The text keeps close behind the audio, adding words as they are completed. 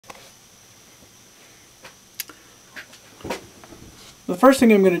The first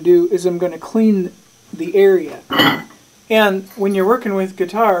thing I'm going to do is I'm going to clean the area. And when you're working with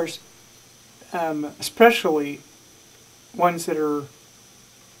guitars, especially ones that are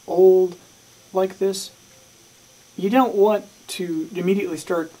old like this, you don't want to immediately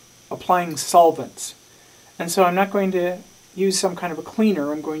start applying solvents. And so I'm not going to use some kind of a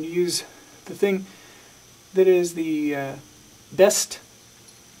cleaner. I'm going to use the thing that is the best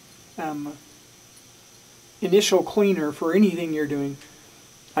initial cleaner for anything you're doing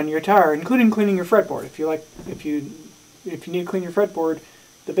on your guitar, including cleaning your fretboard. If you need to clean your fretboard,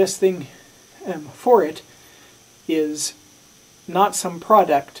 the best thing for it is not some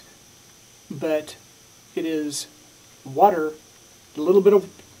product, but it is water,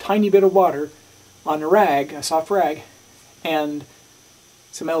 tiny bit of water on a rag, a soft rag, and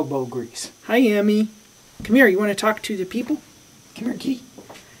some elbow grease. Hi, Emmy. Come here. You want to talk to the people? Come here, kitty.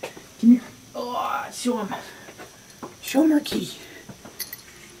 Come here. Oh, show him. Show him our kitty.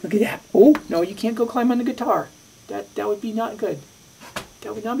 Look at that. Oh, no, you can't go climb on the guitar. That would be not good.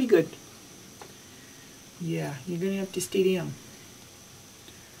 That would not be good. Yeah, you're going to have to stay down.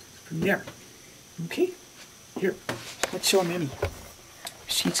 From there. Okay? Here, let's show him Emmy.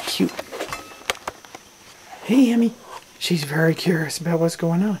 She's cute. Hey, Emmy. She's very curious about what's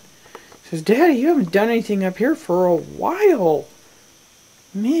going on. She says, Daddy, you haven't done anything up here for a while.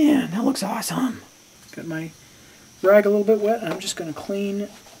 Man, that looks awesome. Got my rag a little bit wet, and I'm just going to clean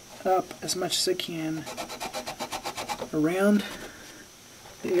up as much as I can around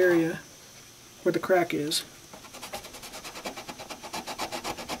the area where the crack is.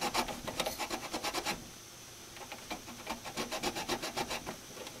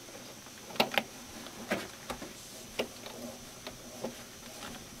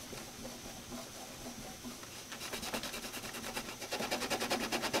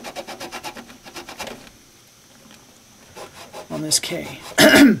 On this Kay.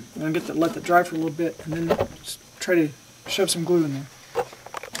 I'm going to let that dry for a little bit and then just try to shove some glue in there.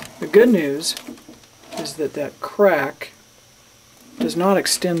 The good news is that that crack does not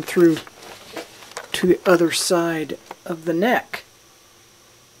extend through to the other side of the neck.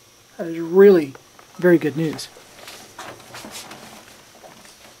 That is really very good news.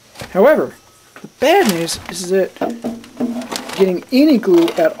 However, the bad news is that getting any glue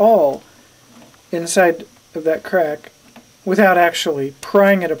at all inside of that crack without actually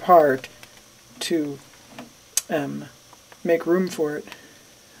prying it apart to make room for it,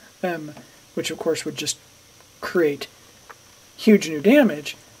 which of course would just create huge new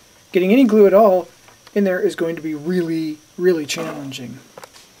damage, getting any glue at all in there is going to be really, really challenging.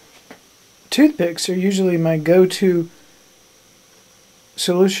 Toothpicks are usually my go-to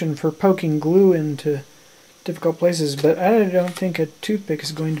solution for poking glue into difficult places, but I don't think a toothpick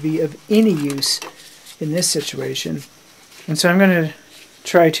is going to be of any use in this situation. And so I'm going to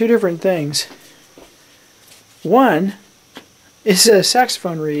try two different things. One is a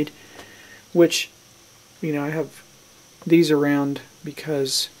saxophone reed, which, you know, I have these around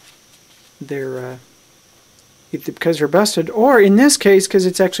because they're either because they're busted, or in this case because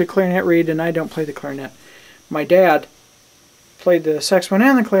it's actually a clarinet reed and I don't play the clarinet. My dad played the saxophone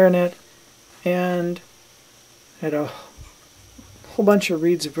and the clarinet and had a whole bunch of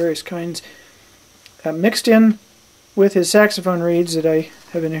reeds of various kinds mixed in with his saxophone reeds that I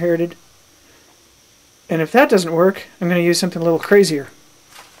have inherited. And if that doesn't work, I'm going to use something a little crazier.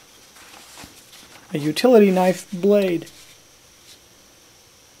 A utility knife blade.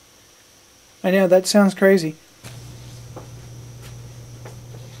 I know, that sounds crazy.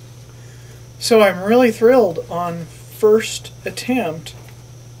 So I'm really thrilled on first attempt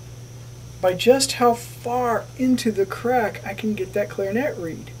by just how far into the crack I can get that clarinet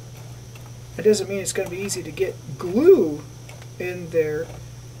reed. That doesn't mean it's going to be easy to get glue in there,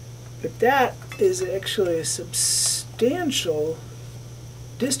 but that is actually a substantial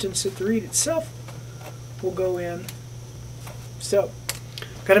distance that the reed itself will go in. So,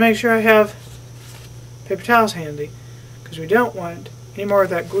 got to make sure I have paper towels handy, because we don't want any more of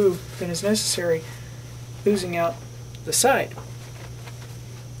that glue than is necessary oozing out the side.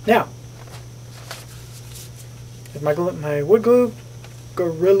 Now, with my wood glue,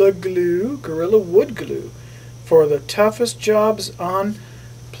 Gorilla wood glue, for the toughest jobs on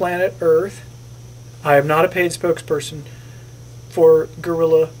planet Earth. I am not a paid spokesperson for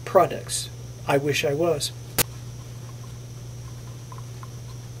Gorilla products. I wish I was.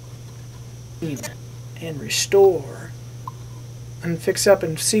 And restore and fix up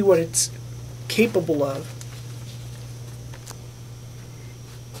and see what it's capable of.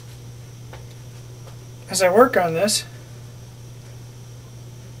 As I work on this,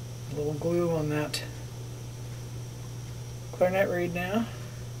 a little glue on that clarinet reed now.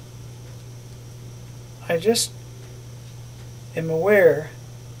 I just am aware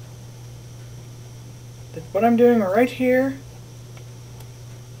that what I'm doing right here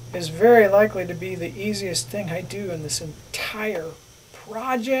is very likely to be the easiest thing I do in this entire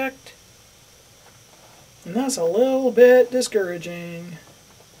project. And that's a little bit discouraging.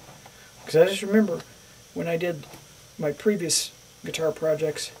 Because I just remember when I did my previous guitar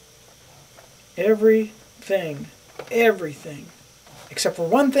projects, everything, except for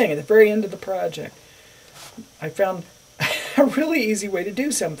one thing at the very end of the project, I found a really easy way to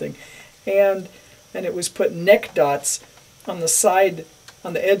do something. And it was put neck dots on the side,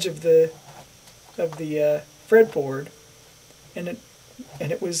 on the edge of the fretboard, and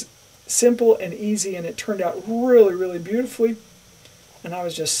it was simple and easy, and it turned out really, really beautifully. And I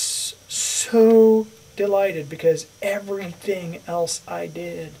was just so delighted because everything else I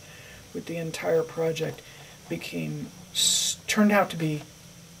did with the entire project turned out to be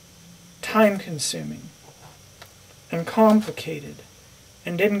time-consuming and complicated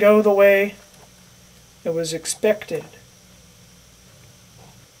and didn't go the way it was expected.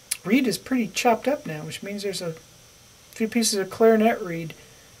 Reed is pretty chopped up now, which means there's a few pieces of clarinet reed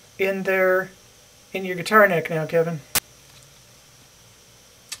in your guitar neck now, Kevin.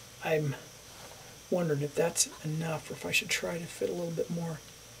 I'm wondering if that's enough or if I should try to fit a little bit more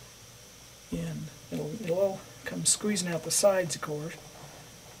in. It'll all come squeezing out the sides, of course,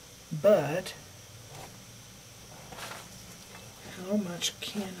 but how much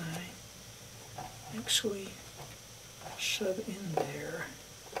can I actually shove in there?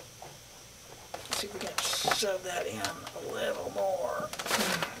 Let's see if we can shove that in a little more.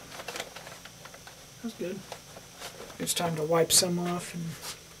 That's good. It's time to wipe some off and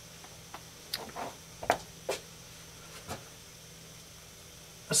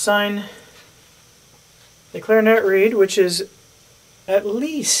assign the clarinet reed, which is at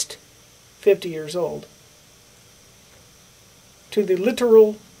least 50 years old, to the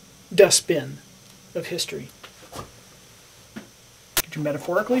literal dustbin of history. Could you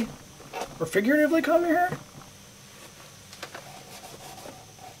metaphorically or figuratively comb your hair?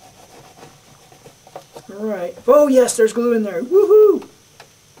 Alright. Oh yes, there's glue in there. Woohoo!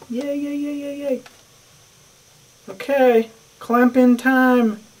 Yay, yay, yay, yay, yay. Okay. Clamping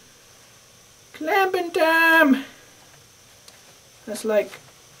time. Clamping time. That's like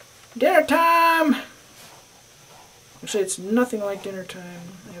dinner time. Actually, it's nothing like dinner time.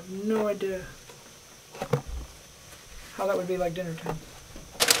 I have no idea how that would be like dinner time.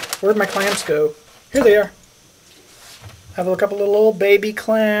 Where'd my clamps go? Here they are. I have a couple little old baby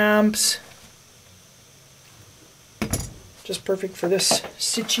clamps. Just perfect for this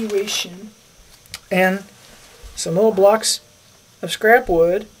situation. And some little blocks of scrap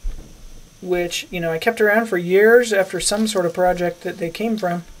wood, which, you know, I kept around for years after some sort of project that they came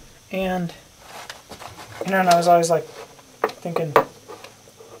from. And, you know, and I was always like thinking,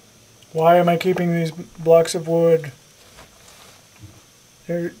 why am I keeping these blocks of wood?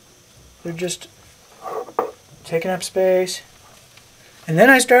 They're just taking up space. And then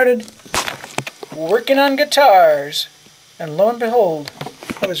I started working on guitars, and lo and behold,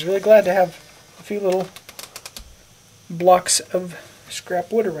 I was really glad to have a few little blocks of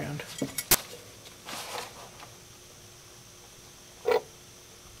scrap wood around.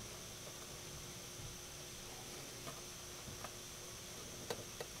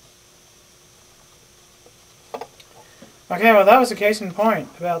 Okay, well that was the case in point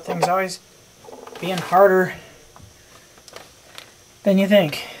about things always being harder than you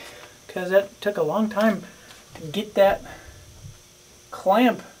think. Because that took a long time to get that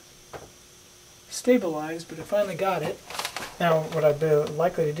clamp stabilized, but I finally got it. Now what I'd be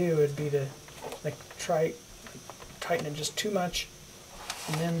likely to do would be to try tighten it just too much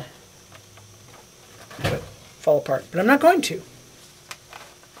and then have it fall apart. But I'm not going to.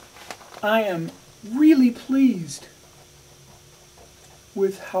 I am really pleased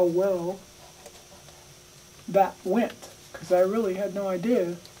with how well that went, because I really had no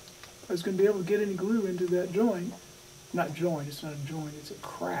idea I was going to be able to get any glue into that joint. Not joint, it's not a joint, it's a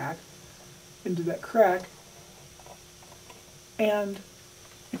crack. Into that crack. And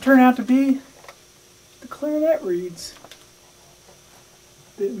it turned out to be the clarinet reeds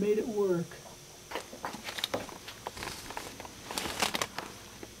that made it work.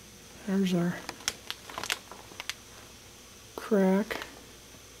 There's our crack.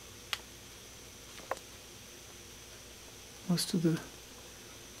 Most of the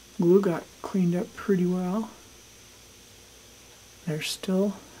glue got cleaned up pretty well. There's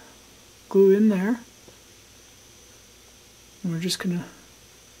still glue in there. And we're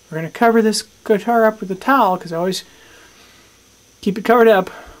gonna cover this guitar up with a towel, because I always keep it covered up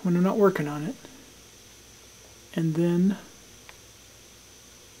when I'm not working on it, and then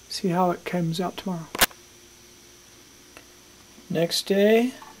see how it comes out tomorrow. Next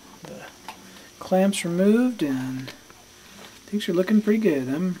day, the clamps removed and things are looking pretty good.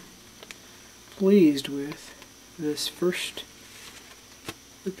 I'm pleased with this first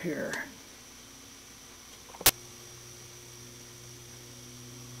repair.